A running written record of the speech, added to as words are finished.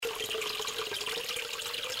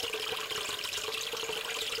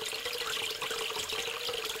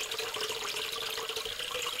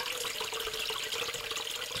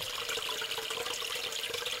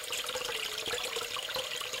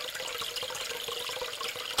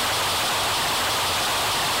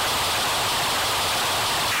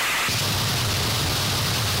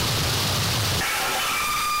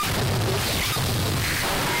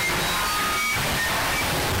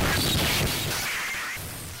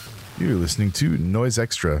You're listening to Noise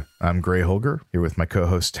Extra. I'm Gray Holger, here with my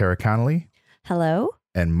co-host Tara Connolly. Hello.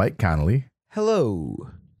 And Mike Connolly. Hello.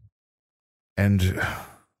 And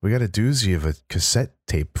we got a doozy of a cassette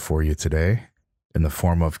tape for you today in the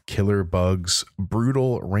form of Killer Bug's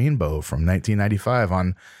Brutal Rainbow from 1995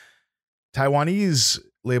 on Taiwanese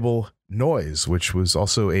label Noise, which was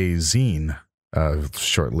also a zine,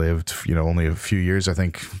 short-lived, only a few years, I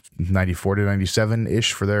think 94 to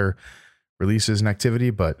 97-ish for their releases and activity,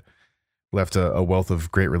 but left a wealth of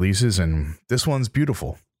great releases, and this one's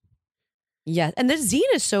beautiful. Yeah, and the zine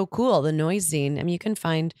is so cool, the Noise zine. I mean, you can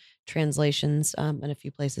find translations in a few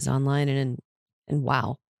places online, and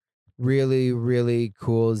wow. Really, really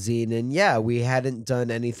cool zine. And yeah, we hadn't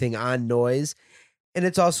done anything on Noise. And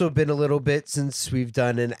it's also been a little bit since we've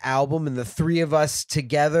done an album, and the three of us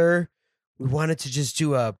together, we wanted to just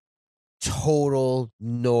do a total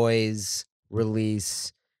Noise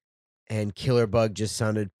release. And Killer Bug just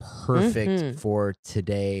sounded perfect for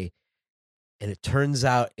today. And it turns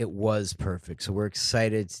out it was perfect. So we're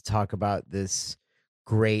excited to talk about this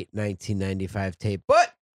great 1995 tape.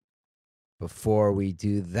 But before we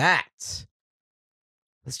do that,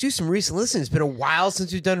 let's do some recent listening. It's been a while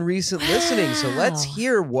since we've done recent listening. So let's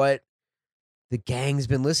hear what the gang's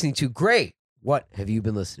been listening to. Great. What have you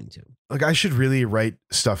been listening to? Like, I should really write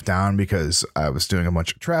stuff down because I was doing a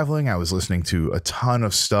bunch of traveling. I was listening to a ton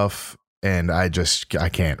of stuff. And I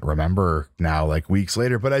can't remember now, like weeks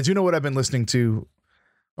later, but I do know what I've been listening to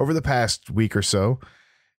over the past week or so.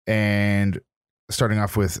 And starting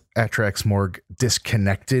off with Atrax Morgue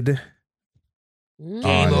Disconnected. Game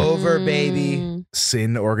over, baby.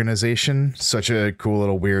 Sin Organization. Such a cool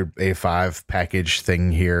little weird A5 package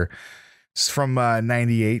thing here. It's from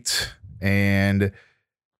 98 and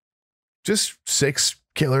just 6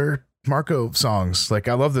 killer Marco songs. Like,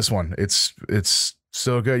 I love this one. It's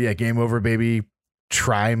so good. Yeah. Game Over, Baby.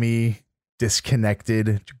 Try Me.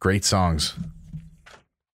 Disconnected. Great songs.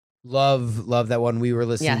 Love that one. We were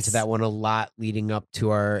listening to that one a lot leading up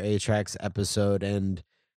to our Atrax episode, and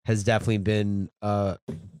has definitely been a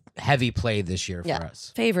heavy play this year for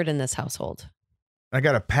us. Favorite in this household. I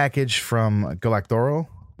got a package from Galactoro,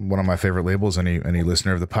 one of my favorite labels. Any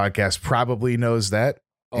listener of the podcast probably knows that.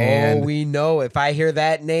 We know. If I hear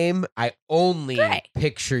that name, I only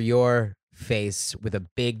picture your face with a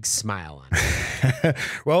big smile on it.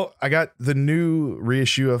 Well, I got the new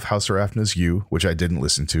reissue of House Arafna's You, which I didn't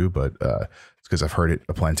listen to, but it's because I've heard it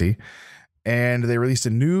aplenty. And they released a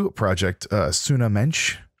new project, Suna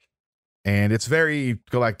Mensch, and it's very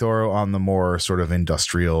Galactoro on the more sort of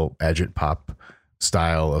industrial agit pop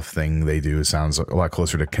style of thing they do. It sounds a lot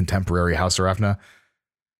closer to contemporary House Arafna.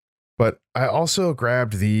 But I also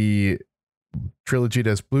grabbed the Trilogie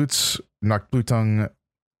des Bluts Nachtblutung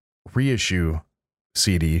reissue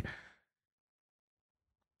CD,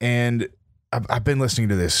 and I've been listening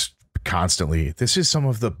to this constantly. This is some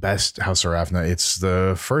of the best House Arafna. It's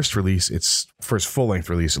the first release, it's first full-length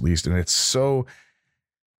release at least, and it's so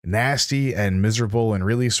nasty and miserable and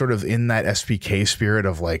really sort of in that SPK spirit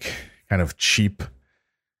of like kind of cheap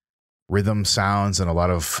rhythm sounds and a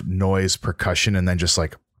lot of noise percussion, and then just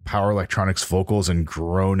like power electronics vocals and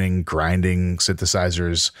groaning grinding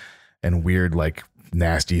synthesizers and weird like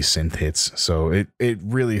nasty synth hits. So it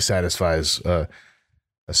really satisfies a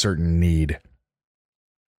certain need,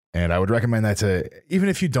 and I would recommend that to, even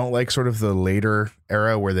if you don't like sort of the later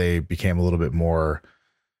era where they became a little bit more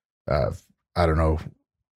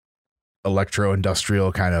electro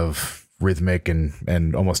industrial kind of rhythmic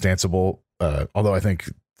and almost danceable, although I think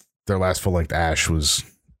their last full-length Ash was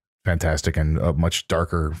fantastic and a much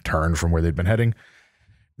darker turn from where they'd been heading.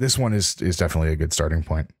 This one is definitely a good starting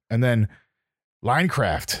point. And then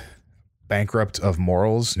Linecraft, Bankrupt of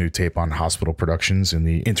Morals, new tape on Hospital Productions in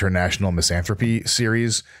the International Misanthropy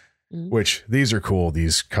series, which these are cool.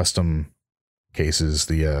 These custom cases,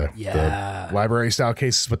 the library style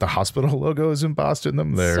cases with the hospital logos embossed in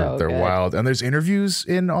them. They're wild. And there's interviews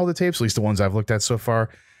in all the tapes, at least the ones I've looked at so far.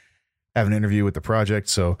 I have an interview with the project.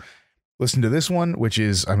 So listen to this one, which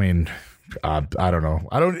is, I mean, I don't know.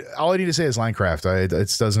 All I need to say is Linecraft.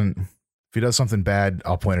 If he does something bad,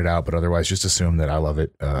 I'll point it out, but otherwise just assume that I love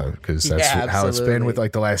it, because that's how it's been with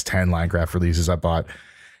like the last 10 Linecraft releases I bought.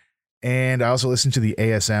 And I also listened to the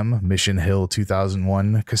ASM Mission Hill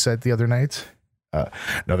 2001 cassette the other night.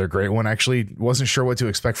 Another great one. Actually, wasn't sure what to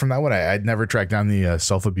expect from that one. I'd never tracked down the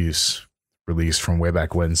Self-Abuse release from way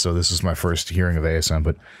back when, so this is my first hearing of ASM,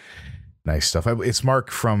 but nice stuff. It's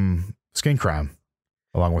Mark from Skin Crime,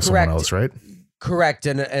 along with someone else, right? Correct,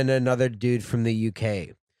 and another dude from the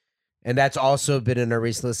UK. And that's also been in our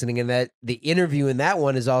recent listening, and that the interview in that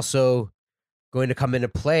one is also going to come into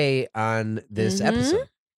play on this episode.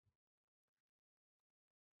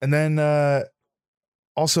 And then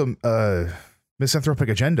also Misanthropic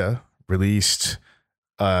Agenda released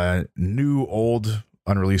a new old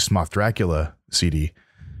unreleased Moth Dracula CD,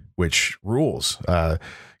 which rules. I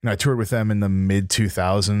toured with them in the mid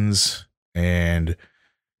 2000s and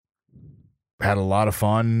had a lot of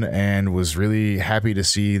fun and was really happy to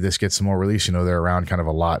see this get some more release. They're around kind of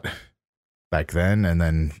a lot back then and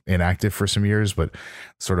then inactive for some years, but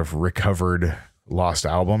sort of recovered lost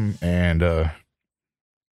album and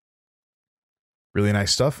really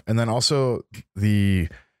nice stuff. And then also the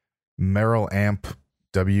Merrill Amp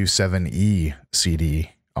W7E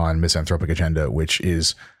CD on Misanthropic Agenda, which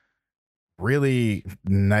is really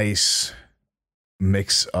nice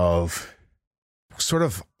mix of sort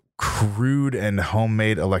of crude and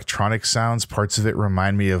homemade electronic sounds. Parts of it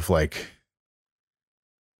remind me of like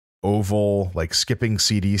oval, like skipping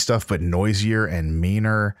CD stuff, but noisier and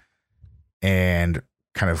meaner and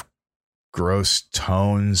kind of gross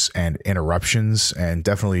tones and interruptions, and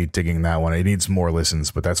definitely digging that one. It needs more listens,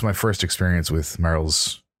 but that's my first experience with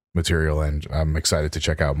Merrill's material and I'm excited to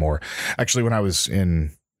check out more. Actually, when I was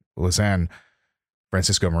in Lausanne,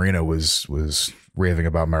 Francisco Marino was raving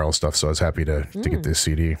about Merrill stuff, so I was happy to get this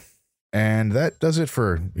CD. And that does it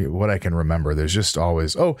for what I can remember. There's just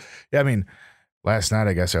always, last night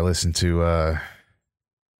I guess I listened to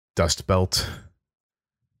Dust Belt,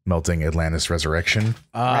 Melting Atlantis Resurrection.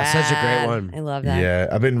 Such a great one. I love that. Yeah,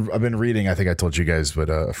 I've been reading, I think I told you guys, but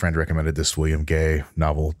a friend recommended this William Gay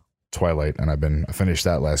novel, Twilight, and I finished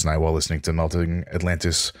that last night while listening to Melting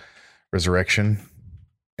Atlantis Resurrection.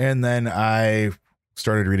 And then I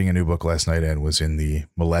started reading a new book last night and was in the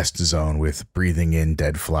molest zone with Breathing in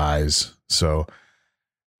Dead Flies. So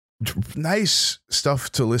nice stuff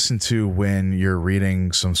to listen to when you're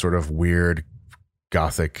reading some sort of weird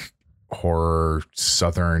gothic horror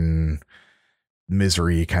southern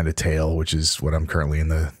misery kind of tale, which is what I'm currently in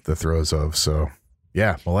the throes of. So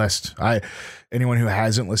yeah, Molest. Anyone who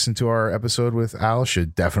hasn't listened to our episode with Al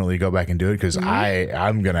should definitely go back and do it, because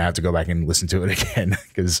I'm gonna have to go back and listen to it again,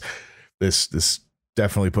 because this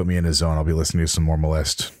definitely put me in a zone. I'll be listening to some more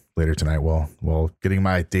Molest later tonight while getting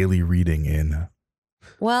my daily reading in.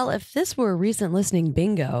 Well, if this were a recent listening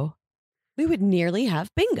bingo, we would nearly have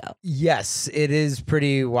bingo. Yes, it is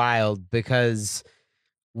pretty wild because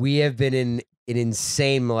we have been in an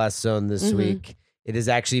insane molest zone this week. It has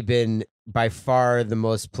actually been by far the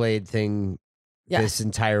most played thing this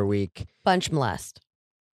entire week. Bunch molest.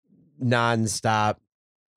 Nonstop.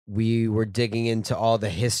 We were digging into all the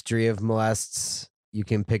history of molests. You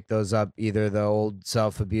can pick those up, either the old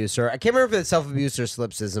self-abuse, or I can't remember if it's self-abuse or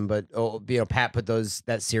solipsism, but Pat put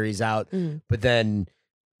that series out. But then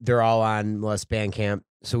they're all on Molest Bandcamp.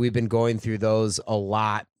 So we've been going through those a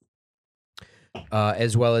lot,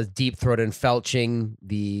 as well as Deep Throat and Felching,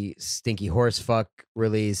 the Stinky Horsefuck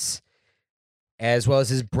release, as well as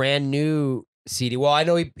his brand new CD. Well, I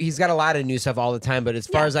know he's got a lot of new stuff all the time, but as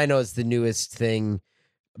far as I know, it's the newest thing,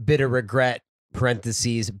 Bitter Regret,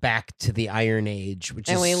 parentheses, Back to the Iron Age, which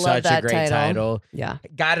is such a great title. Yeah.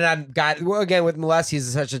 Well, again, with Molest,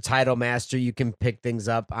 he's such a title master. You can pick things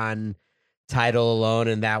up on title alone,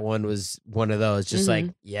 and that one was one of those. Just like,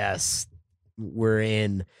 yes, we're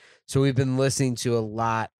in. So we've been listening to a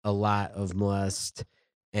lot of Molest,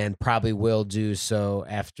 and probably will do so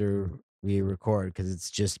after we record, because it's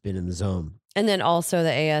just been in the zone. And then also the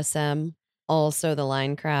ASM, also the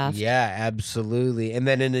Linecraft. Yeah, absolutely. And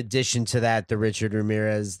then in addition to that, the Richard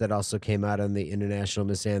Ramirez that also came out on the International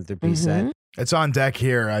Misanthropy set. It's on deck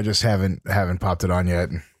here. I just haven't popped it on yet.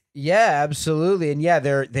 Yeah, absolutely. And yeah,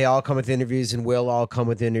 they all come with interviews, and will all come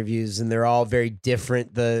with interviews, and they're all very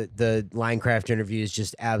different. The Linecraft interview is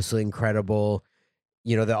just absolutely incredible.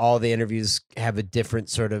 All the interviews have a different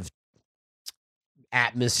sort of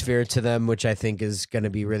atmosphere to them, which I think is going to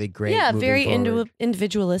be really great. Yeah, very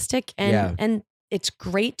individualistic, and it's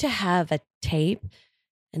great to have a tape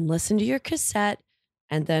and listen to your cassette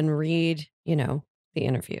and then read, the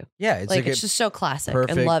interview. Yeah, it's just so classic.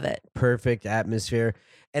 I love it. Perfect atmosphere.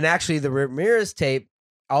 And actually, the Ramirez tape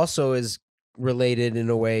also is related in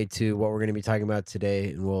a way to what we're going to be talking about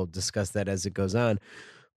today, and we'll discuss that as it goes on.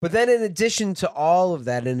 But then in addition to all of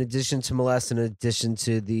that, in addition to Molest, in addition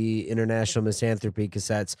to the International Misanthropy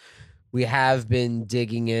cassettes, we have been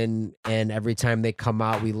digging in, and every time they come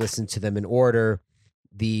out, we listen to them in order.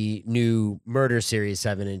 The new Murder Series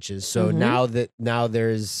 7 inches. So now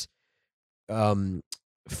there's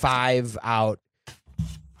 5 out.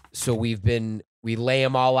 So we lay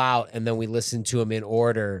them all out, and then we listen to them in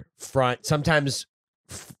order, sometimes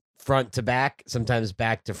front to back, sometimes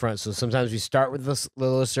back to front. So sometimes we start with the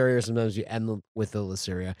Lysaria, sometimes we end with the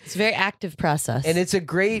Lysaria. It's a very active process. And it's a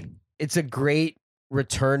great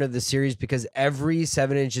return of the series because every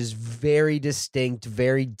 7-inch is very distinct,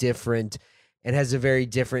 very different, and has a very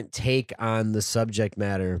different take on the subject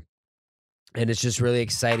matter. And it's just really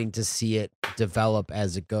exciting to see it develop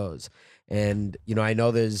as it goes. And, you know, I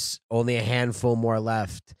know there's only a handful more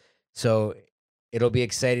left. So it'll be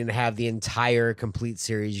exciting to have the entire complete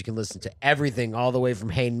series. You can listen to everything all the way from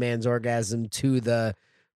Hangman's Orgasm to the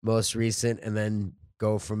most recent, and then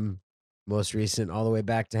go from most recent all the way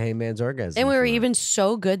back to Hangman's Orgasm. And we were even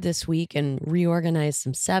so good this week and reorganized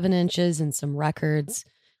some 7-inches and some records.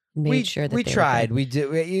 Made sure that we tried. We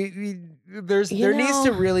did. There needs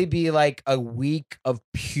to really be like a week of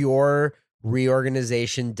pure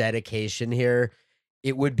reorganization dedication here.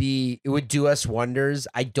 It would do us wonders.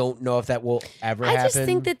 I don't know if that will ever happen. I just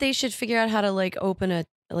think that they should figure out how to like open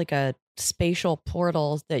a spatial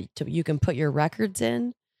portal that you can put your records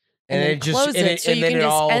in. And then close it so you can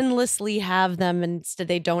just endlessly have them, and so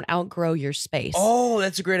they don't outgrow your space. Oh,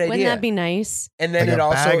 that's a great idea. Wouldn't that be nice? And then like it a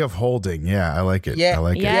also bag of holding. Yeah, I like it. Yeah, I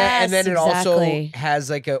like it. Yeah, and then it also exactly. has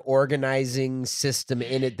like an organizing system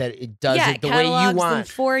in it that it does it the way catalogs you want. them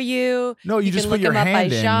for you. No, you just can put look your them up by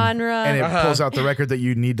hand in, genre. and it pulls out the record that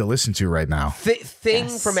you need to listen to right now. Thing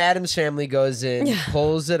Yes. from Addams Family goes in,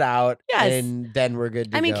 pulls it out, Yes. and then we're good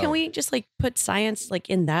to go. I mean, can we just like put science like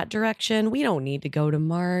in that direction? We don't need to go to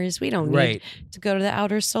Mars. We don't need to go to the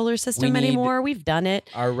outer solar system anymore. We've done it.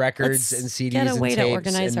 Our records Let's and CDs get a way and to tapes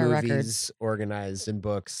organize and our movies records. organized in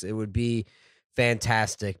books. It would be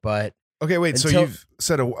fantastic, but Okay, wait. So you've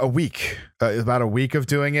said a week, about a week of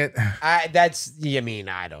doing it. I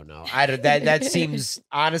don't know. That seems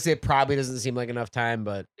honestly, it probably doesn't seem like enough time,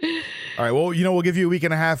 but All right. Well, we'll give you a week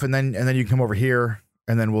and a half, and then you can come over here,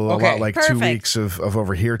 and then we'll allow like 2 weeks of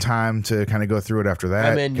over here time to kind of go through it after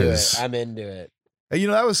that. I'm into it.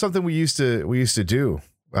 That was something we used to do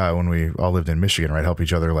when we all lived in Michigan, right? Help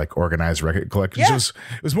each other like organize record collections.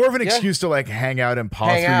 Yeah. It was more of an excuse to like hang out and paw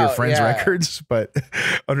through your friends' records, but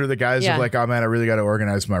under the guise of like, oh man, I really got to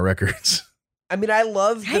organize my records. I mean, I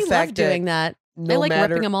love the fact doing that. I like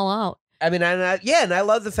ripping them all out. I mean, and I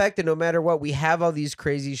love the fact that no matter what, we have all these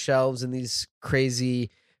crazy shelves and these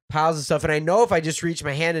crazy piles of stuff. And I know if I just reach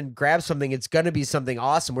my hand and grab something, it's going to be something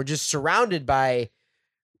awesome. We're just surrounded by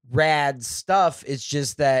rad stuff. It's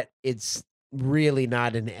just that it's really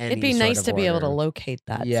not in any. It'd be nice to be able to locate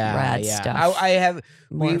that rad stuff. I have.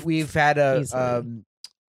 We've had some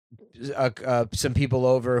people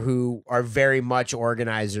over who are very much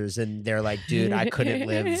organizers, and they're like, "Dude, I couldn't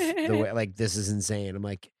live the way. Like, this is insane." I'm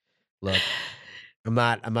like, "Look, I'm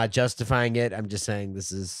not justifying it. I'm just saying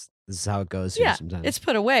this is how it goes here sometimes. It's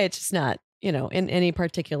put away. It's just not, in any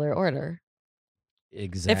particular order.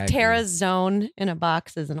 Exactly. If Tara's zone in a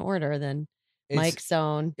box is an order, then Mike's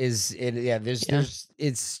zone is it. Yeah,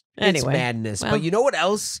 it's anyway, madness. But you know what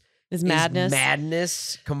else is madness?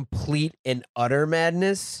 Madness, complete and utter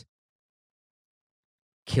madness.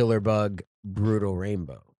 Killer Bug, Brutal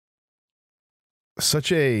Rainbow.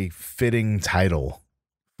 Such a fitting title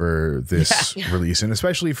for this release, and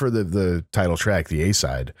especially for the title track, the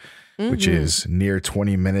A-side, which is near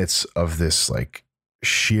 20 minutes of this like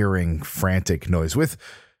shearing, frantic noise with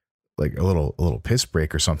like a little piss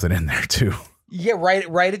break or something in there too. Yeah,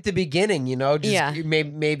 right at the beginning,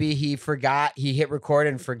 maybe he forgot, he hit record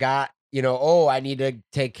and forgot, I need to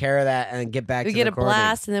take care of that and get back to recording. We get a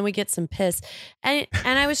blast and then we get some piss. And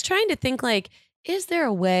I was trying to think like, is there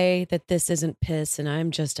a way that this isn't piss and I'm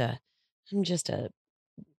just a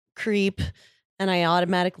creep and I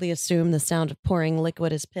automatically assume the sound of pouring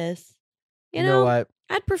liquid is piss? You know what?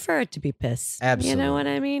 I'd prefer it to be piss. Absolutely. You know what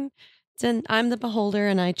I mean? Then I'm the beholder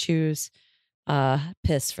and I choose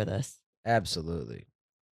piss for this. Absolutely.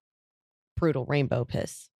 Brutal rainbow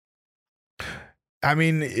piss. I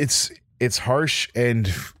mean, it's harsh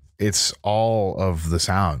and it's all of the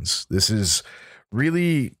sounds. This is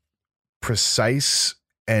really precise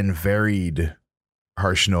and varied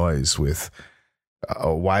harsh noise with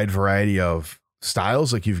a wide variety of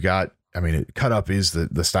styles. Like you've got, cut up is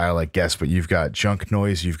the style, I guess, but you've got junk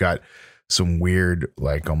noise. You've got some weird,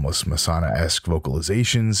 like almost Masana-esque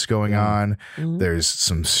vocalizations going on. Mm-hmm. There's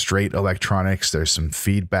some straight electronics. There's some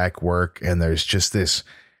feedback work. And there's just this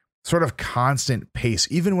sort of constant pace.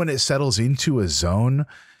 Even when it settles into a zone,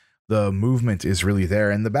 the movement is really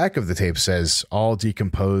there. And the back of the tape says all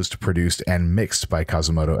decomposed, produced, and mixed by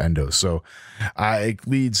Kazumoto Endo. So it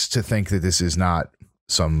leads to think that this is not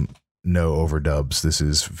some no overdubs. This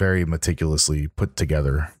is very meticulously put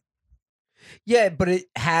together. Yeah, but it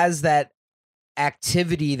has that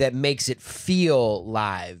activity that makes it feel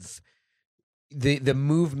live. the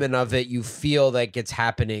movement of it, you feel like it's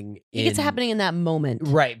happening. It's happening in that moment.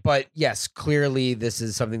 Right. But yes, clearly this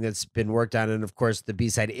is something that's been worked on. And of course, the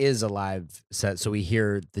B-side is a live set, so we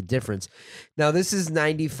hear the difference. Now, this is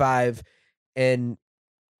 95, and,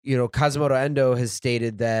 Kazimoto Endo has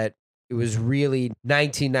stated that it was really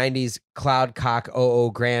 1990's Cloud Cock 00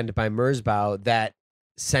 Grand by Merzbow that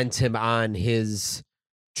sent him on his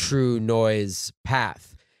true noise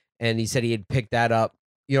path. And he said he had picked that up,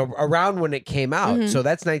 around when it came out. Mm-hmm. So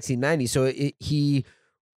that's 1990. So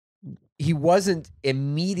he wasn't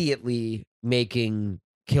immediately making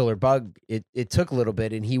Killer Bug. It took a little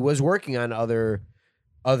bit, and he was working on other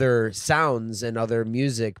sounds and other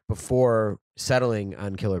music before settling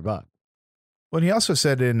on Killer Bug. Well, he also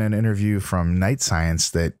said in an interview from Night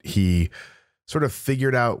Science that he sort of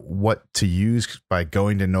figured out what to use by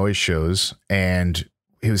going to noise shows, and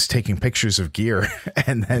he was taking pictures of gear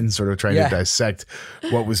and then sort of trying to dissect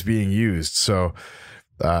what was being used. So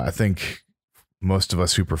I think most of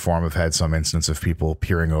us who perform have had some instance of people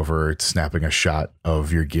peering over, snapping a shot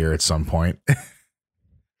of your gear at some point.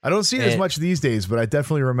 I don't see it as much these days, but I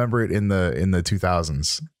definitely remember it in the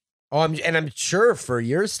 2000s. Oh, I'm sure for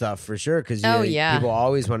your stuff, for sure, because people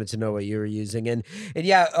always wanted to know what you were using. And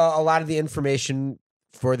a lot of the information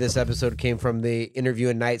for this episode came from the interview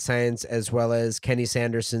in Night Science, as well as Kenny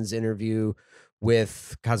Sanderson's interview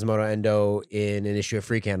with Kazimoto Endo in an issue of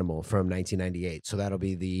Freak Animal from 1998. So that'll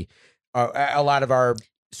be a lot of our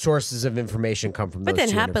sources of information come from those. But then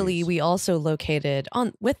happily, interviews. We also located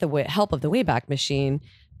with the help of the Wayback Machine,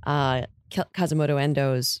 Kazimoto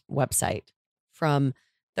Endo's website from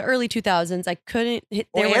the early 2000s. I couldn't hit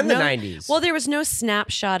the 90s. Well, there was no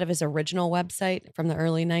snapshot of his original website from the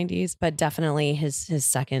early 90s, but definitely his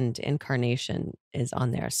second incarnation is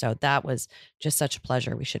on there. So that was just such a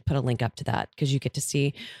pleasure. We should put a link up to that, because you get to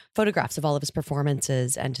see photographs of all of his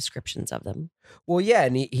performances and descriptions of them. Well, yeah,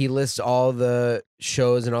 and he lists all the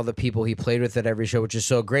shows and all the people he played with at every show, which is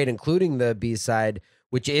so great, including the B-side,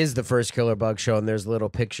 which is the first Killer Bug show, and there's a little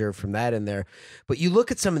picture from that in there. But you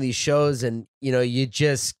look at some of these shows, and you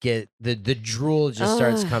just get the drool just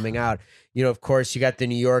starts coming out. Of course, you got the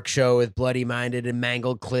New York show with Bloody Minded and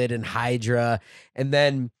Mangled Clit and Hydra, and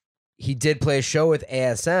then he did play a show with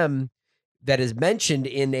ASM that is mentioned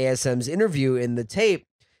in ASM's interview in the tape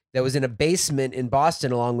that was in a basement in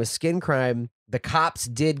Boston along with Skin Crime. The cops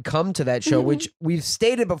did come to that show, which we've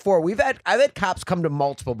stated before. I've had cops come to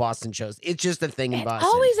multiple Boston shows. It's just a thing in Boston.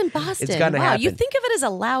 Always in Boston. It's gonna happen. You think of it as a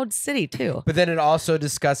loud city too. But then it also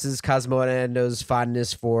discusses Kazimoto Endo's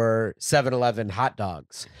fondness for 7-Eleven hot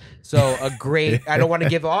dogs. So a great. I don't want to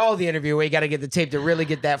give all the interview away. You got to get the tape to really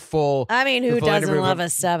get that full. I mean, who doesn't love a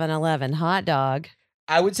 7-Eleven hot dog?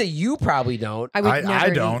 I would say you probably don't. I would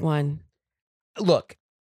never eat one. Look.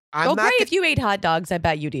 If you ate hot dogs, I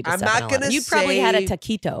bet you'd eat a 7-Eleven. You probably had a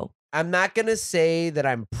taquito. I'm not going to say that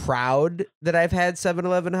I'm proud that I've had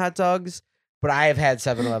 7-Eleven hot dogs, but I have had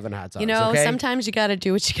 7-Eleven hot dogs. Sometimes you got to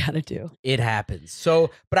do what you got to do. It happens.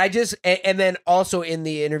 So, but I just, and then also in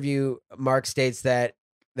the interview, Mark states that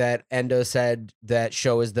Endo said that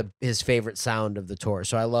show is his favorite sound of the tour.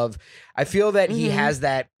 So I feel that he has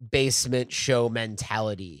that basement show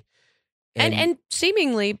mentality. And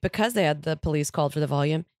seemingly, because they had the police called for the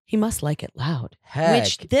volume, he must like it loud,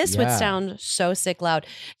 which this would sound so sick loud.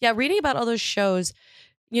 Yeah, reading about all those shows,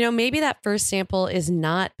 maybe that first sample is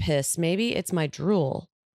not piss. Maybe it's my drool.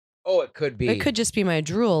 Oh, it could be. It could just be my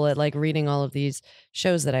drool at reading all of these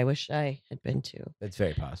shows that I wish I had been to. It's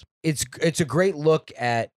very possible. It's a great look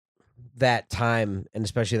at that time, and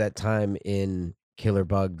especially that time in Killer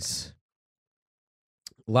Bug's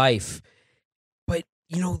life. But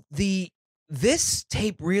this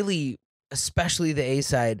tape really, especially the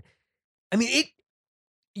A-side, I mean,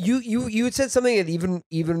 you had said something that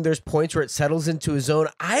even there's points where it settles into a zone.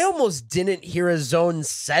 I almost didn't hear a zone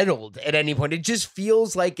settled at any point. It just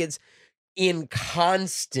feels like it's in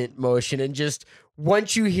constant motion, and just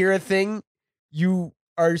once you hear a thing, you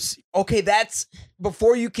are okay. That's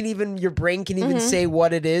before you can even, your brain can even say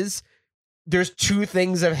what it is. There's two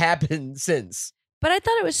things have happened since. But I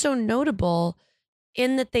thought it was so notable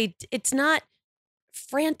in that it's not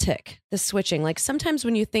frantic, the switching. Sometimes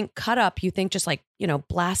when you think cut up, you think just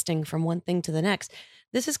blasting from one thing to the next.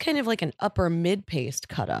 This is kind of like an upper mid-paced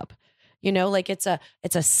cut up. It's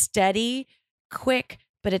a steady, quick,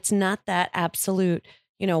 but it's not that absolute,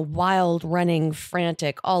 wild running,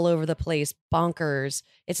 frantic, all over the place, bonkers.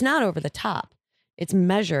 It's not over the top. It's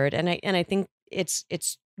measured, and I think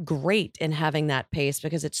it's great in having that pace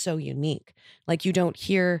because it's so unique. You don't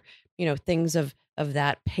hear, things of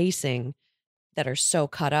that pacing that are so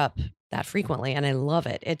cut up that frequently. And I love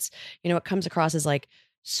it. It's, it comes across as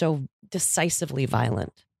so decisively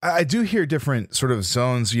violent. I do hear different sort of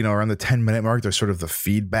zones, around the 10-minute mark. There's sort of the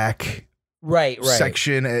feedback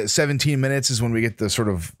section. At 17 minutes is when we get the sort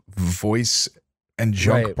of voice and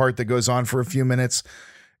junk part that goes on for a few minutes.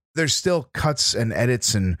 There's still cuts and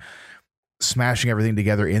edits and smashing everything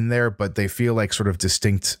together in there, but they feel like sort of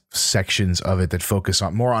distinct sections of it that focus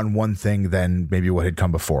on more on one thing than maybe what had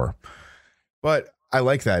come before. But I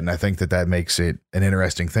like that. And I think that makes it an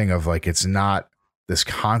interesting thing of like, it's not this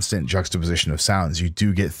constant juxtaposition of sounds. You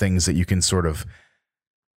do get things that you can sort of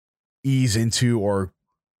ease into or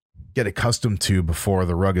get accustomed to before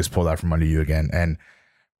the rug is pulled out from under you again. And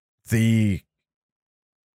the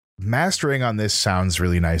mastering on this sounds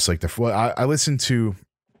really nice. Like I listened to,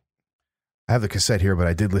 I have the cassette here, but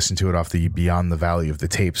I did listen to it off the Beyond the Valley of the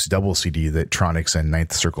Tapes double CD that Tronics and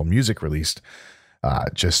Ninth Circle Music released,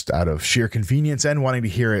 just out of sheer convenience and wanting to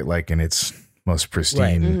hear it like in its most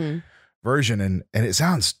pristine version. And it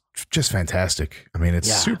sounds just fantastic. I mean,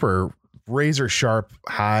 it's super razor sharp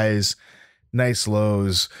highs, nice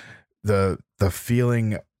lows. The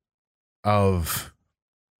feeling of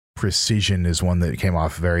precision is one that came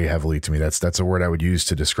off very heavily to me. That's a word I would use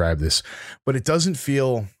to describe this, but it doesn't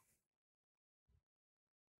feel,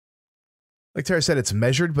 like Tara said, it's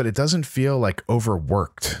measured, but it doesn't feel like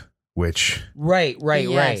overworked, which right.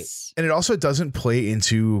 And it also doesn't play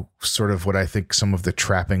into sort of what I think some of the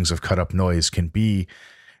trappings of cut up noise can be,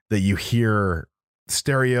 that you hear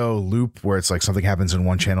stereo loop where it's like something happens in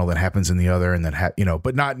one channel that happens in the other, and then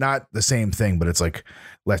but not the same thing, but it's like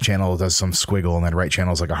left channel does some squiggle and then right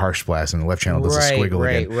channel is like a harsh blast and the left channel does a squiggle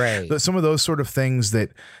again. Right. Some of those sort of things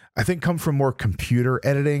that I think come from more computer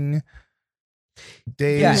editing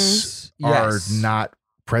days are not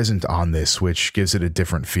present on this, which gives it a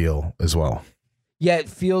different feel as well. Yeah, it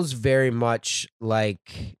feels very much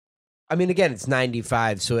like, I mean, again, it's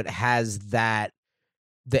 95, so it has that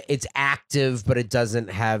it's active, but it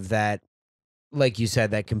doesn't have that, like you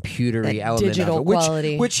said, that computery element digital of it,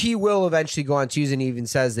 quality, which he will eventually go on to use, and he even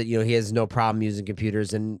says that he has no problem using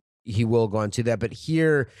computers, and he will go on to that. But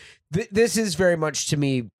here, this is very much to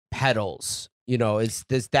me pedals. It's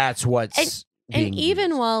this. That's what's. And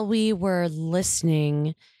even while we were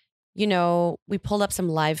listening, we pulled up some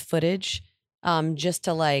live footage, just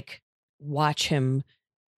to like watch him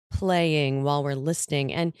playing while we're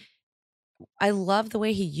listening, and I love the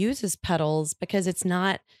way he uses pedals because it's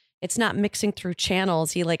not mixing through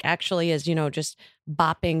channels. He like actually is, just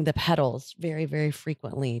bopping the pedals very, very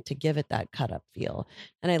frequently to give it that cut up feel.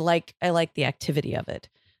 And I like the activity of it.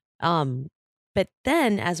 But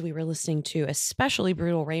then as we were listening to especially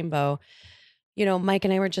Brutal Rainbow, Mike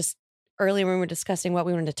and I were just earlier when we were discussing what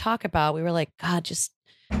we wanted to talk about, we were like, God, just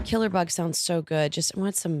Killer Bug sounds so good. Just I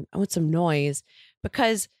want some noise,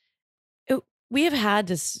 because we have had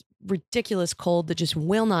this ridiculous cold that just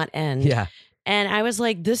will not end. Yeah. And I was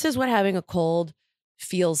like, this is what having a cold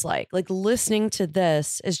feels like. Like listening to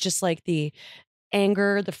this is just like the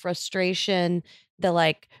anger, the frustration, the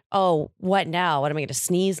like, oh, what now? What am I going to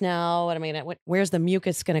sneeze now? Where's the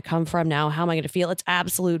mucus going to come from now? How am I going to feel? It's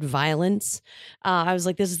absolute violence. I was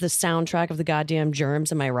like, this is the soundtrack of the goddamn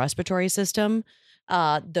germs in my respiratory system.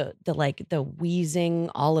 The wheezing,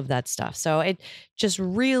 all of that stuff. So it just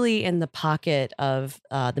really in the pocket of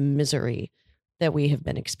the misery that we have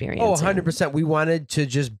been experiencing. Oh, 100%. We wanted to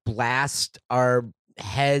just blast our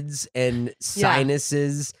heads and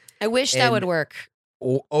sinuses. I wish that would work.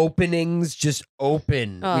 Openings just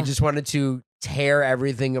open. We just wanted to tear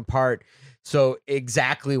everything apart. So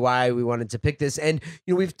exactly why we wanted to pick this. And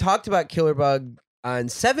we've talked about Killer Bug on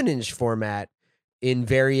 7-inch format in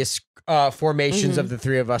various formations of the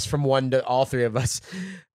three of us, from one to all three of us,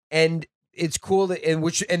 and it's cool that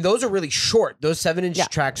and those are really short. Those 7-inch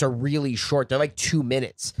tracks are really short. They're like 2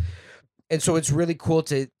 minutes, and so it's really cool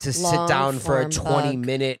to sit down for a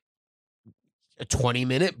 20-minute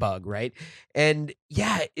bug, right? And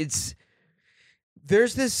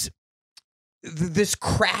there's this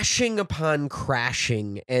crashing upon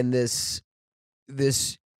crashing, and this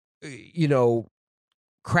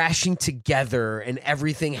crashing together and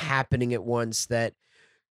everything happening at once, that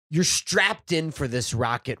you're strapped in for this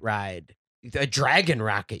rocket ride, a dragon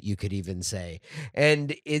rocket, you could even say.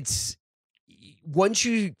 And it's once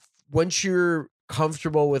you're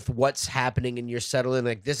comfortable with what's happening and you're settling,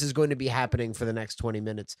 like this is going to be happening for the next 20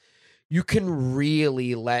 minutes, you can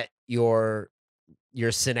really let your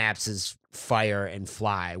synapses fire and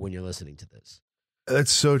fly when you're listening to this.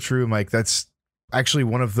 That's so true, Mike. That's actually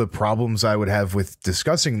one of the problems I would have with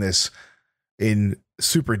discussing this in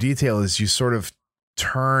super detail is you sort of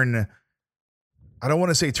I don't want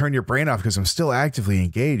to say turn your brain off, because I'm still actively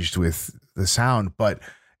engaged with the sound, but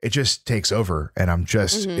it just takes over, and I'm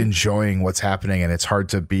just enjoying what's happening. And it's hard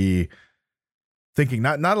to be thinking,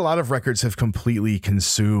 not a lot of records have completely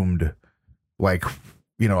consumed, like,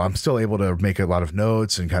 I'm still able to make a lot of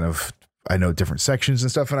notes and kind of, I know different sections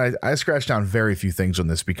and stuff. And I scratched down very few things on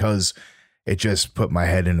this because it just put my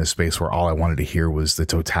head in a space where all I wanted to hear was the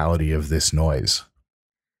totality of this noise.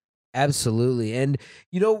 Absolutely. And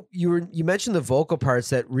you mentioned the vocal parts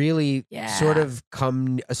that really sort of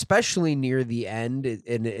come, especially near the end,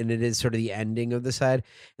 and it is sort of the ending of the side.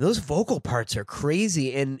 And those vocal parts are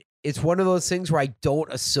crazy. And it's one of those things where I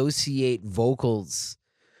don't associate vocals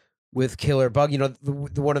with Killer Bug.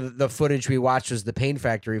 One of the footage we watched was the Pain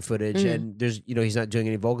Factory footage, and there's he's not doing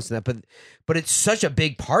any vocals in that, but it's such a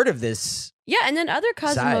big part of this. Yeah, and then other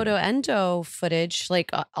Kazumoto Endo footage, like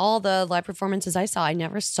all the live performances I saw, I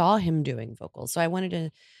never saw him doing vocals. So I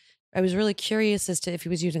was really curious as to if he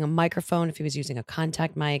was using a microphone, if he was using a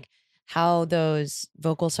contact mic, how those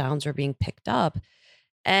vocal sounds were being picked up.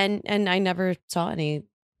 And I never saw any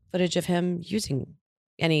footage of him using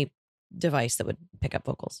any device that would pick up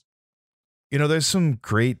vocals. There's some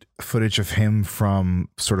great footage of him from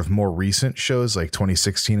sort of more recent shows like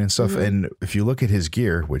 2016 and stuff. And if you look at his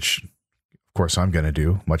gear, which of course I'm going to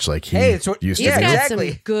do, much like he used to do. He's got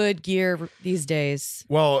some good gear these days.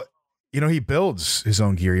 Well, he builds his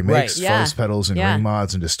own gear. He makes fuzz pedals and ring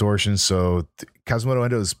mods and distortions. So Kazumoto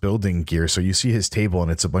Endo is building gear. So you see his table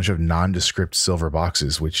and it's a bunch of nondescript silver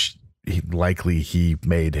boxes, which he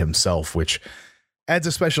made himself, which adds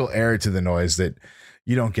a special air to the noise that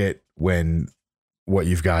you don't get when what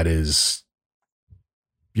you've got is,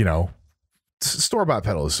 store-bought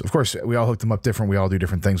pedals. Of course, we all hook them up different. We all do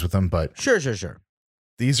different things with them, but sure.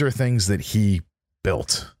 These are things that he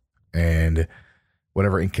built, and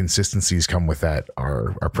whatever inconsistencies come with that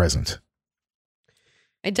are present.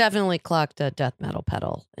 I definitely clocked a death metal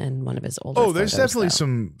pedal in one of his older. Oh, there's definitely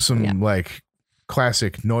some like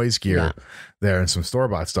classic noise gear there and some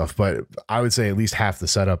store-bought stuff, but I would say at least half the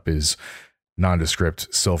setup is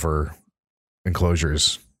nondescript silver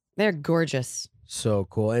enclosures. They're gorgeous. So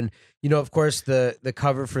cool. And of course the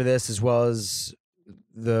cover for this, as well as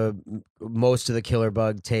the most of the Killer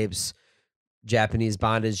Bug tapes, Japanese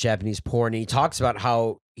bondage, Japanese porn. And he talks about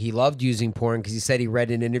how he loved using porn because he said he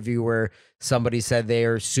read an interview where somebody said they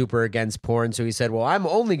are super against porn. So he said, well, I'm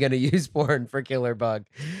only going to use porn for Killer Bug,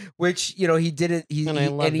 which, he didn't. He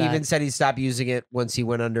even said he stopped using it once he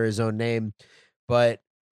went under his own name. But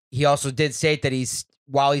he also did state that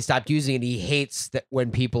while he stopped using it, he hates that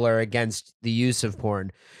when people are against the use of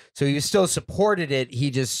porn. So he still supported it.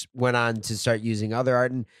 He just went on to start using other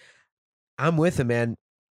art. And I'm with him, man.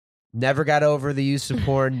 Never got over the use of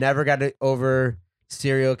porn. Never got over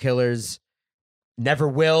serial killers. Never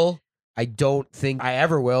will. I don't think I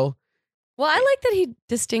ever will. Well, I like that he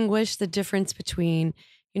distinguished the difference between,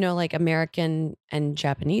 like American and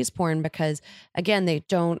Japanese porn, because again, they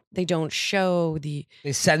don't show they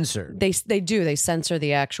censor. They censor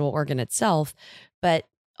the actual organ itself, but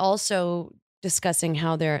also discussing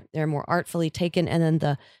how they're more artfully taken, and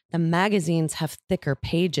then the magazines have thicker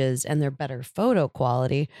pages and they're better photo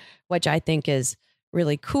quality, which I think is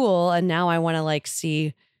really cool. And now I want to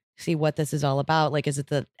see what this is all about. Like, is it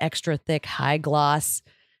the extra thick high gloss,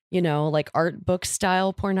 like art book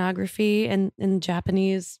style pornography in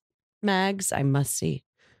Japanese mags? I must see.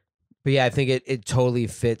 But yeah, I think it totally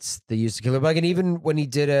fits the use of Killer Bug. And even when he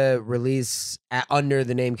did a release under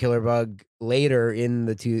the name Killer Bug later in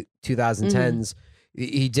the 2010s,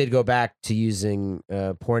 he did go back to using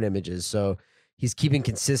porn images. So he's keeping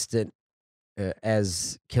consistent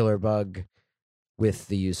as Killer Bug with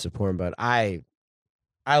the use of porn. But I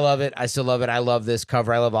love it. I still love it. I love this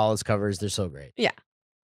cover. I love all his covers. They're so great. Yeah.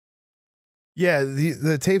 Yeah,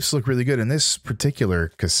 the tapes look really good. In this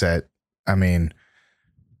particular cassette, I mean,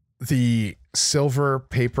 the silver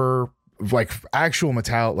paper, like actual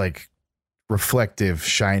metallic, like reflective,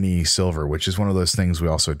 shiny silver, which is one of those things we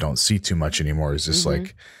also don't see too much anymore, is this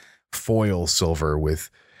like foil silver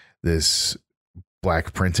with this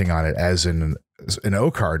black printing on it as an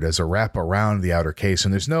O card, as a wrap around the outer case.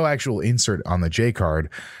 And there's no actual insert on the J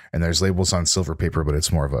card, and there's labels on silver paper, but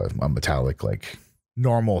it's more of a metallic, like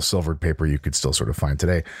normal silvered paper you could still sort of find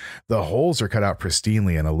today. The holes are cut out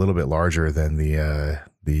pristinely and a little bit larger than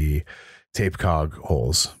the tape cog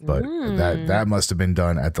holes, but that must have been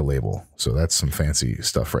done at the label. So that's some fancy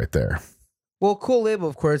stuff right there. Well, cool label,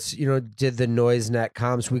 of course, did the NoiseNet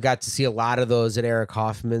comps. We got to see a lot of those at Eric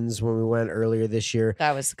Hoffman's when we went earlier this year.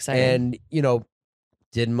 That was exciting. And,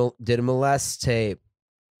 did a Molest tape,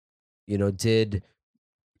 did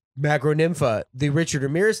Macronympha. The Richard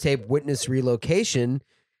Ramirez tape, Witness Relocation,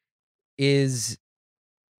 is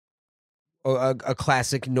a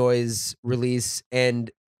classic Noise release, and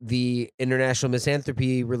the International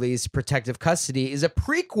Misanthropy release, Protective Custody, is a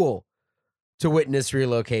prequel to Witness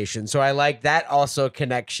Relocation. So I like that also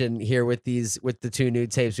connection here with the two new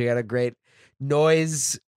tapes. We got a great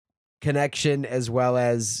Noise connection as well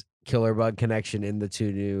as Killer Bug connection in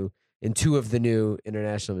two of the new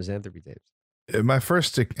International Misanthropy tapes. My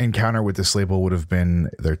first encounter with this label would have been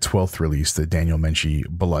their 12th release, the Daniel Menchie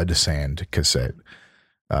Blood Sand cassette,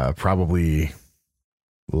 probably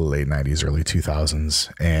late 90s, early 2000s.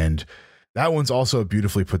 And that one's also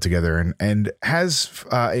beautifully put together and has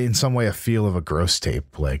in some way a feel of a gross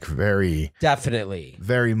tape, like definitely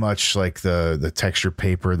very much like the textured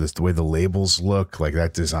paper, the way the labels look, like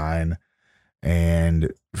that design,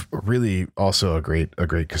 and really also a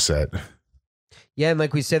great cassette. Yeah, and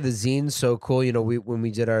like we said, the zine's so cool. You know, when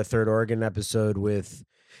we did our Third Organ episode with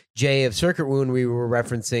Jay of Circuit Wound, we were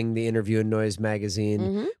referencing the Interview in Noise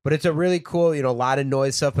magazine. But it's a really cool, a lot of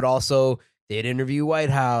Noise stuff, but also they'd interview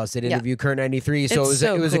Whitehouse, they'd interview Current 93. So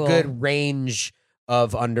it was cool. A good range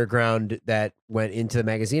of underground that went into the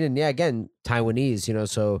magazine. And yeah, again, Taiwanese,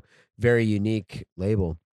 so very unique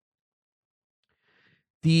label.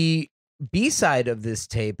 The B-side of this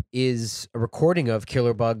tape is a recording of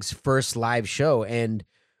Killer Bug's first live show. And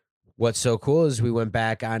what's so cool is we went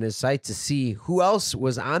back on his site to see who else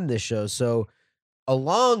was on this show. So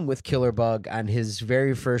along with Killer Bug on his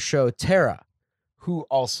very first show, Tara, who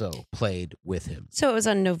also played with him. So it was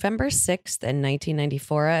on November 6th in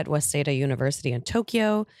 1994 at Waseda University in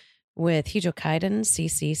Tokyo with Hijo Kaiden,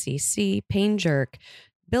 CCCC, Pain Jerk,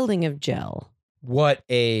 Building of Gel. What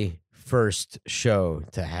a first show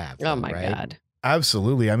to have. Oh my God.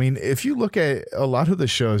 Absolutely. I mean, if you look at a lot of the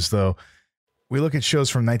shows, though, we look at shows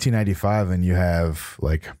from 1995 and you have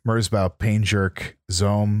like Merzbow, Pain Jerk,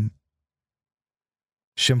 Zome,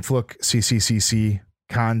 Schimpfluk, CCCC,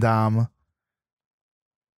 Condom,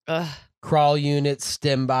 Crawl Unit,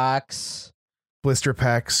 Stimbox, Blister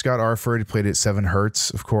Pack, Scott Arford played at 7 Hertz,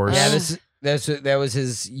 of course. Yeah, that was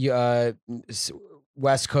his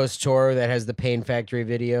West Coast tour that has the Pain Factory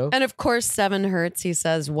video. And of course, 7 Hertz, he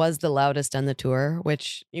says, was the loudest on the tour,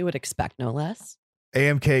 which you would expect no less.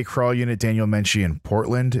 AMK, Crawl Unit, Daniel Menchie in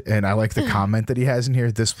Portland. And I like the comment that he has in here.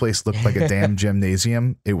 This place looked like a damn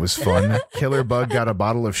gymnasium. It was fun. Killer Bug got a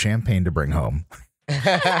bottle of champagne to bring home.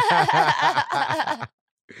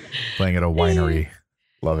 Playing at a winery.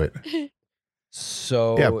 Love it.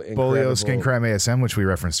 So yeah, Bolio, Skin Crime ASM, which we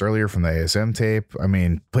referenced earlier from the ASM tape. I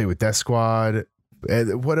mean, played with Death Squad.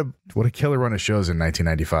 What a killer run of shows in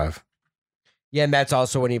 1995. Yeah, and that's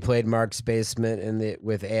also when he played Mark's Basement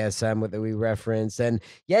with ASM that we referenced. And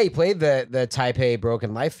yeah, he played the Taipei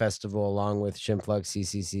Broken Life Festival along with Schimpfluk,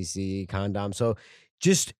 CCCC, Condom. So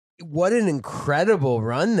just what an incredible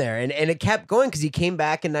run there. And it kept going because he came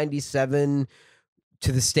back in 97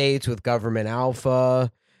 to the States with Government Alpha.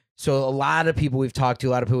 So a lot of people we've talked to,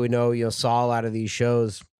 a lot of people we know, saw a lot of these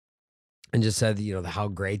shows and just said, how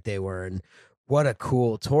great they were and what a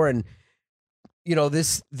cool tour. And,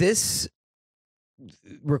 this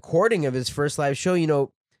recording of his first live show,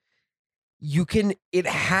 it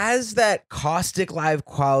has that caustic live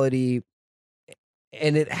quality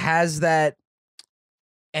and it has that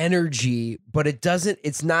energy, but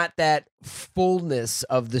it's not that fullness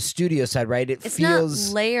of the studio side, right? It's feels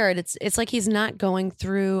not layered. It's like he's not going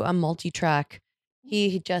through a multi-track.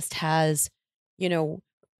 He just has,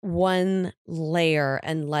 one layer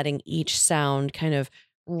and letting each sound kind of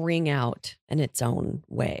ring out in its own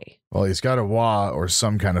way. Well, he's got a wah or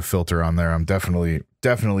some kind of filter on there. I'm definitely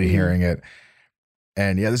hearing it.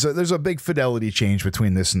 And yeah, there's a big fidelity change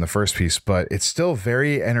between this and the first piece, but it's still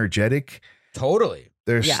very energetic. Totally.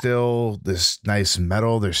 There's still this nice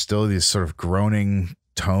metal. There's still these sort of groaning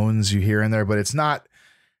tones you hear in there, but it's not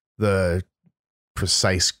the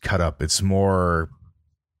precise cut up. It's more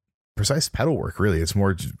precise pedal work, really. It's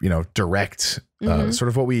more, direct, sort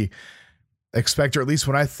of what we expect, or at least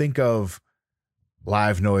when I think of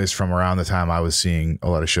live Noise from around the time I was seeing a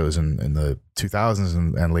lot of shows in the 2000s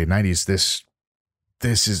and late 90s.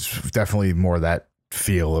 This is definitely more that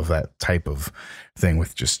feel of that type of thing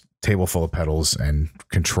with just table full of pedals and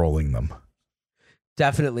controlling them.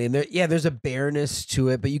 Definitely. And there's a bareness to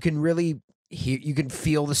it, but you can really hear, you can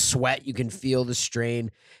feel the sweat, you can feel the strain,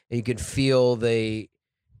 and you can feel the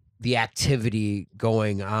activity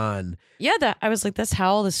going on. Yeah, I was like, this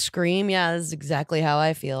howl, the scream. Yeah, this is exactly how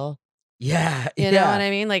I feel. Yeah. You know what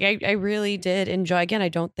I mean? Like I really did enjoy, again, I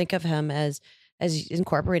don't think of him as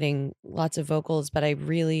incorporating lots of vocals, but I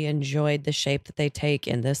really enjoyed the shape that they take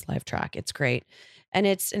in this live track. It's great. And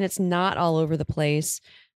it's not all over the place,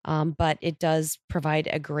 but it does provide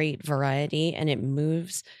a great variety and it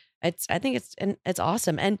moves I think it's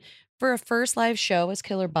awesome. And for a first live show as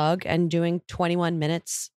Killer Bug and doing 21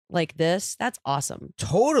 minutes like this, that's awesome.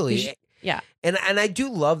 Totally. Yeah. And I do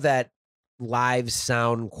love that live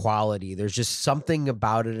sound quality. There's just something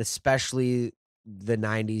about it, especially the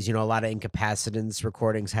 90s. You know, a lot of Incapacitance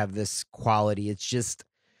recordings have this quality. It's just,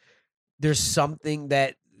 there's something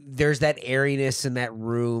there's that airiness in that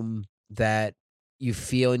room that you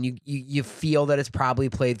feel, and you feel that it's probably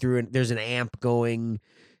played through, and there's an amp going,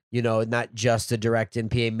 you know, not just a direct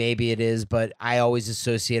NPA. Maybe it is, but I always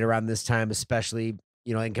associate around this time, especially,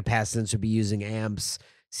 you know, Incapacitance would be using amps,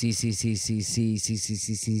 CCCCC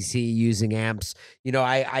using amps. You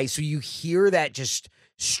know, so you hear that just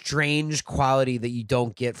strange quality that you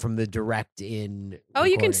don't get from the direct in. Oh,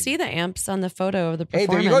 you can see the amps on the photo of the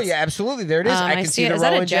performance. Hey, there you go. Yeah, absolutely. There it is. I can see the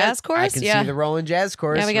Roland Jazz Chorus. I can see the Roland Jazz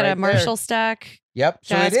Chorus. Yeah, we got a Marshall stack. Yep.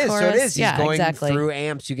 So it is. Chorus. So it is. He's going exactly. through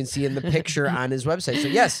amps. You can see in the picture on his website. So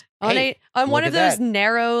yes. On one of those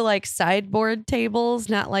narrow like sideboard tables,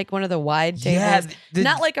 not like one of the wide tables. Yeah,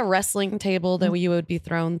 not like a wrestling table that you would be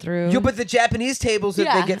thrown through. Yeah, but the Japanese tables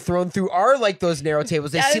that they get thrown through are like those narrow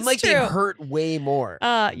tables. They seem like they hurt way more.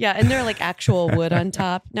 Yeah, and they're like actual wood on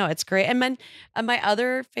top. No, it's great. And then my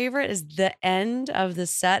other favorite is the end of the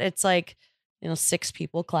set. It's like, you know, 6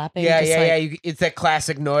 people clapping. Yeah. It's that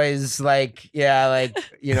classic noise, like,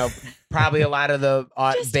 you know, probably a lot of the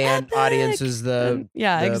band epic. audiences, the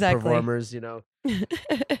exactly. performers, you know.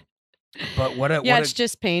 But it's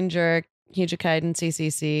just Pain Jerk, Huge Kaiden,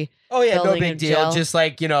 CCC. Oh yeah, no big deal. Just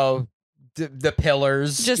like, you know, the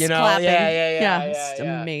pillars, just you know, clapping. Yeah, it's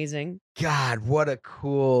amazing. God, what a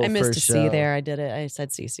cool! I missed a show. C there. I did it. I said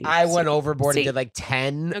CC. I went overboard and did like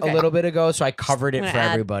 10 a little bit ago, so I covered it for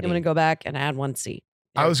everybody. I'm gonna go back and add 1 C.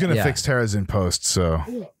 I was gonna fix Tara's in post, so.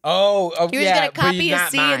 Oh, he was gonna copy a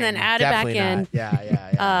C and then add Definitely it back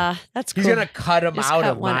in. Yeah. That's cool. He's gonna cut them just out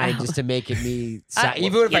cut of mine just to make it me.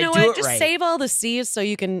 Even if I do it just right. save all the C's so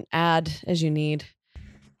you can add as you need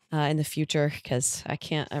in the future, because I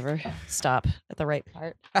can't ever stop at the right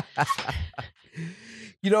part.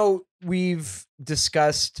 You know, we've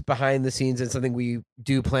discussed behind the scenes, and something we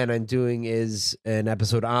do plan on doing is an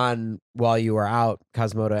episode on While You Are Out,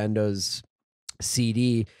 Cosmodo Endo's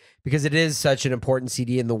CD, because it is such an important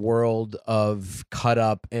CD in the world of Cut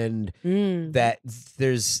Up, and that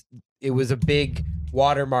it was a big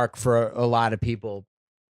watermark for a lot of people.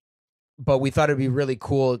 But we thought it'd be really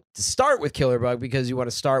cool to start with Killer Bug, because you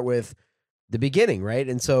want to start with the beginning, right?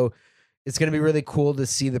 And so it's going to be really cool to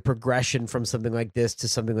see the progression from something like this to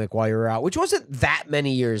something like While You're Out, which wasn't that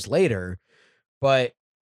many years later, but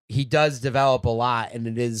he does develop a lot, and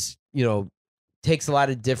it is, you know, takes a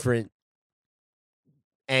lot of different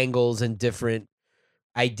angles and different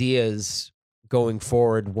ideas going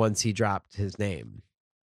forward once he dropped his name,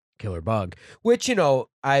 Killer Bug, which, you know,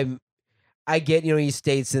 I get, you know, he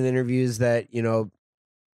states in interviews that, you know,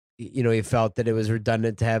 he felt that it was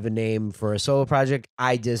redundant to have a name for a solo project.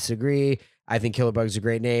 I disagree. I think Killer Bug's a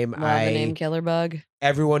great name. Love the name Killer Bug.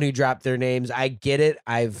 Everyone who dropped their names, I get it.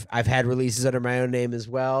 I've had releases under my own name as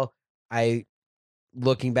well.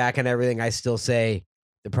 Looking back on everything, I still say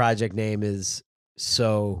the project name is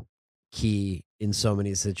so key in so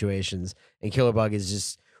many situations. And Killer Bug is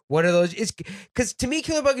just one of those. It's because to me,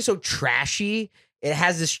 Killer Bug is so trashy. It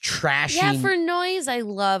has this trashy. Yeah, for noise, I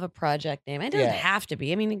love a project name. It doesn't have to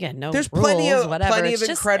be. I mean, again, no There's rules, plenty of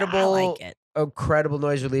incredible, I like it. Incredible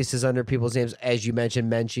noise releases under people's names, as you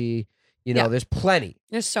mentioned, Menchie. You know, there's plenty.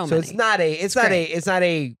 There's so many. So it's not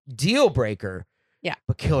a deal breaker. Yeah,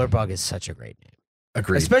 but Killer Bug is such a great name.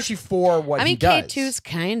 Agreed. Especially for what he does. K2's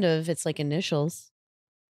kind of, it's like initials.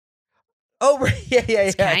 Oh, right. Yeah.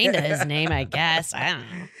 It's kind of his name, I guess. I don't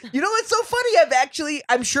know. You know what's so funny?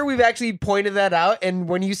 I'm sure we've actually pointed that out. And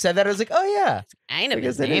when you said that, I was like, oh, yeah. It's kind of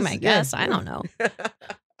his name, I guess. I don't know.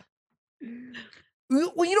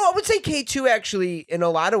 Well, you know, I would say K2 actually, in a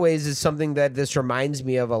lot of ways, is something that this reminds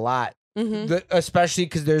me of a lot. Mm-hmm. Especially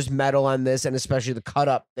because there's metal on this, and especially the cut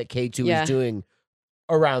up that K2 is doing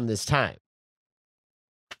around this time.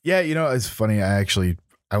 Yeah, you know, it's funny.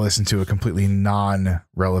 I listened to a completely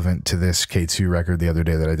non-relevant to this K2 record the other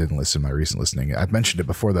day that I didn't listen to my recent listening. I've mentioned it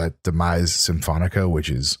before, that Demise Symphonica, which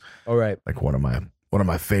is like one of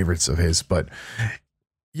my favorites of his. But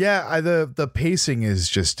yeah, the pacing is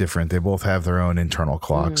just different. They both have their own internal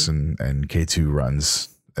clocks, and K2 runs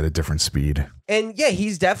at a different speed. And yeah,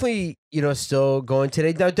 he's definitely, you know, still going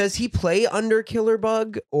today. Now, does he play under Killer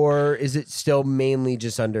Bug, or is it still mainly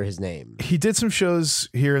just under his name? He did some shows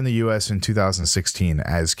here in the US in 2016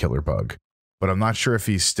 as Killer Bug, but I'm not sure if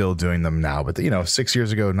he's still doing them now. But, you know, 6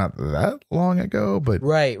 years ago, not that long ago, but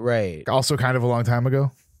right. Also kind of a long time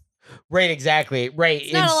ago. Right, exactly. Right.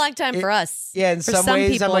 It's not a long time for us. Yeah, in for some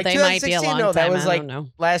ways, people, I'm like, they might be a long time. that was I like don't know.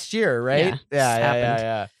 last year, right?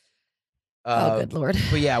 Yeah. Oh, good Lord.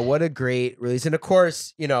 But yeah, what a great release. And of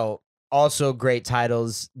course, also great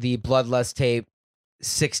titles. The Bloodlust tape,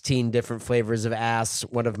 16 different flavors of ass.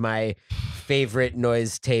 One of my favorite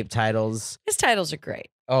Noise tape titles. His titles are great.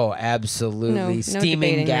 Oh, absolutely. No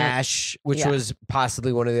Steaming Gash, which was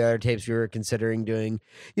possibly one of the other tapes we were considering doing.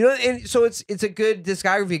 And so it's a good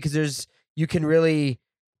discography because you can really,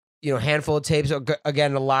 handful of tapes.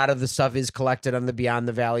 Again, a lot of the stuff is collected on the Beyond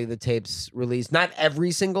the Valley, the tapes released. Not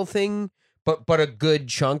every single thing, but a good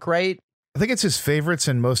chunk, right? I think it's his favorites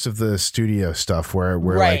and most of the studio stuff where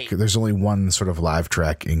Right. like there's only one sort of live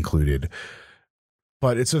track included.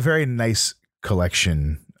 But it's a very nice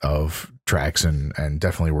collection of tracks and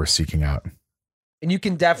definitely worth seeking out. And you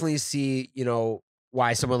can definitely see,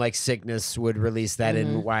 why someone like Sickness would release that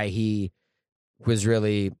and why he was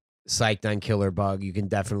really psyched on Killer Bug. You can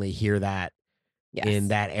definitely hear that in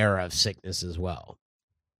that era of Sickness as well.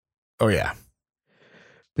 Oh, yeah.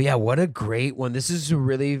 But yeah, what a great one. This is a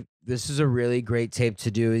really great tape to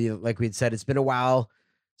do. Like we'd said, it's been a while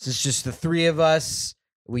since just the three of us.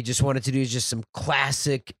 We just wanted to do just some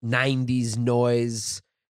classic 90s Noise.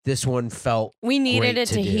 This one felt we needed it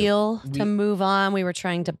to heal, to move on. We were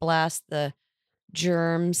trying to blast the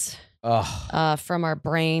germs from our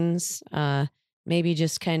brains. Maybe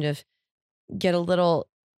just kind of get a little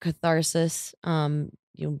catharsis. Blow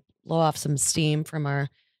off some steam from our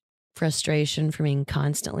frustration from being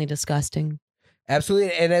constantly disgusting.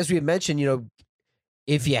 Absolutely. And as we mentioned,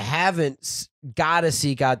 if you haven't, gotta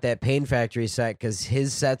seek out that Pain Factory set because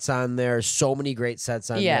his set's on there. So many great sets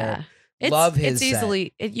on there. Love his It's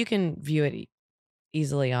easily you can view it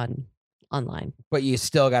easily online, but you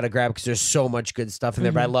still got to grab because there's so much good stuff in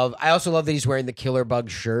there. But I also love that he's wearing the Killer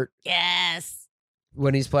Bug shirt. Yes,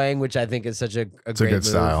 when he's playing, which I think is such a great good move.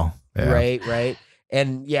 style. Yeah. Right.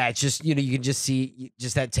 And yeah, it's just you can just see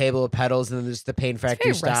just that table of pedals, and then there's the Pain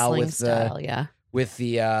Factory style with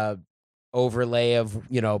the overlay of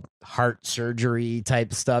heart surgery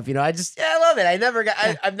type stuff. I love it. I've never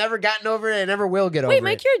gotten over it. I never will get over it. Wait,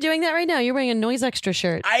 Mike, you're doing that right now. You're wearing a Noise Extra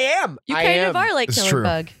shirt. I am. You kind of are like Killer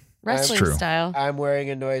Bug, wrestling style. I'm wearing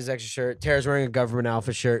a Noise Extra shirt. Tara's wearing a Government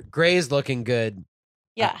Alpha shirt. Gray's looking good.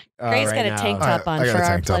 Yeah, Gray's got a tank top on for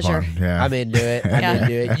our pleasure. Yeah. I'm into it.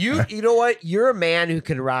 Into it. You know what? You're a man who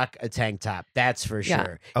can rock a tank top. That's for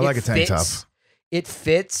sure. I like a tank top. It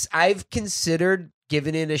fits. I've considered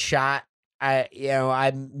giving it a shot.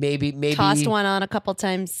 I maybe tossed one on a couple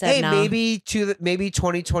times. Said no. maybe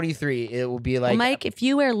 2023 it will be like. Well, Mike, if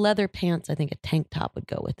you wear leather pants, I think a tank top would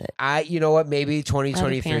go with it. You know what? Maybe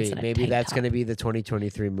 2023. Maybe that's going to be the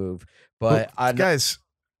 2023 move. But guys,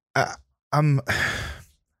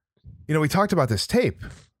 we talked about this tape,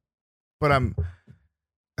 but I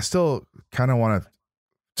still kind of want to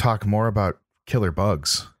talk more about Killer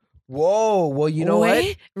Bugs. Whoa. Well, you know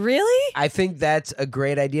what? Really? I think that's a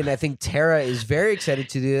great idea. And I think Tara is very excited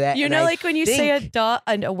to do that. Like when you say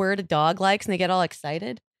a word a dog likes and they get all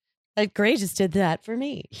excited? Like Gray just did that for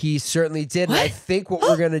me. He certainly did. What? And I think what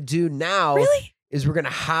we're going to do now is we're going to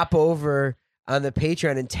hop over on the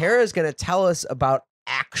Patreon and Tara's going to tell us about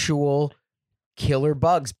actual killer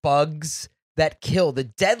bugs that kill, the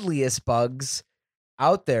deadliest bugs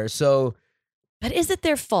out there. So, but is it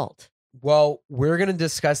their fault? Well, we're going to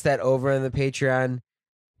discuss that over on the Patreon.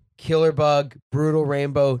 Killer Bug, Brutal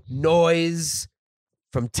Rainbow, Noise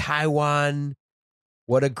from Taiwan.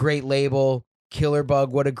 What a great label. Killer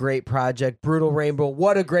Bug, what a great project. Brutal Rainbow,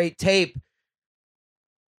 what a great tape.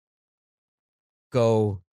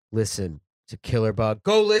 Go listen to Killer Bug.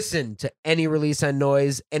 Go listen to any release on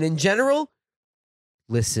Noise. And in general,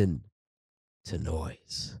 listen to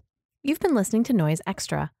Noise. You've been listening to Noise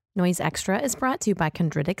Extra. Noise Extra is brought to you by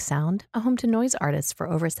Chondritic Sound, a home to noise artists for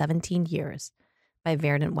over 17 years, by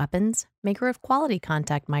Verdant Weapons, maker of quality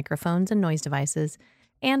contact microphones and noise devices,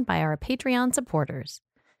 and by our Patreon supporters.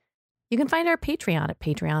 You can find our Patreon at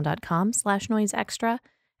patreon.com/noiseextra,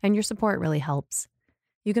 and your support really helps.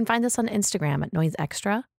 You can find us on Instagram at Noise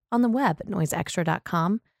Extra, on the web at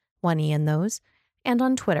noiseextra.com, 1 E in those, and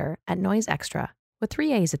on Twitter at Noise Extra, with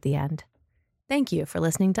 3 A's at the end. Thank you for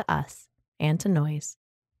listening to us and to Noise.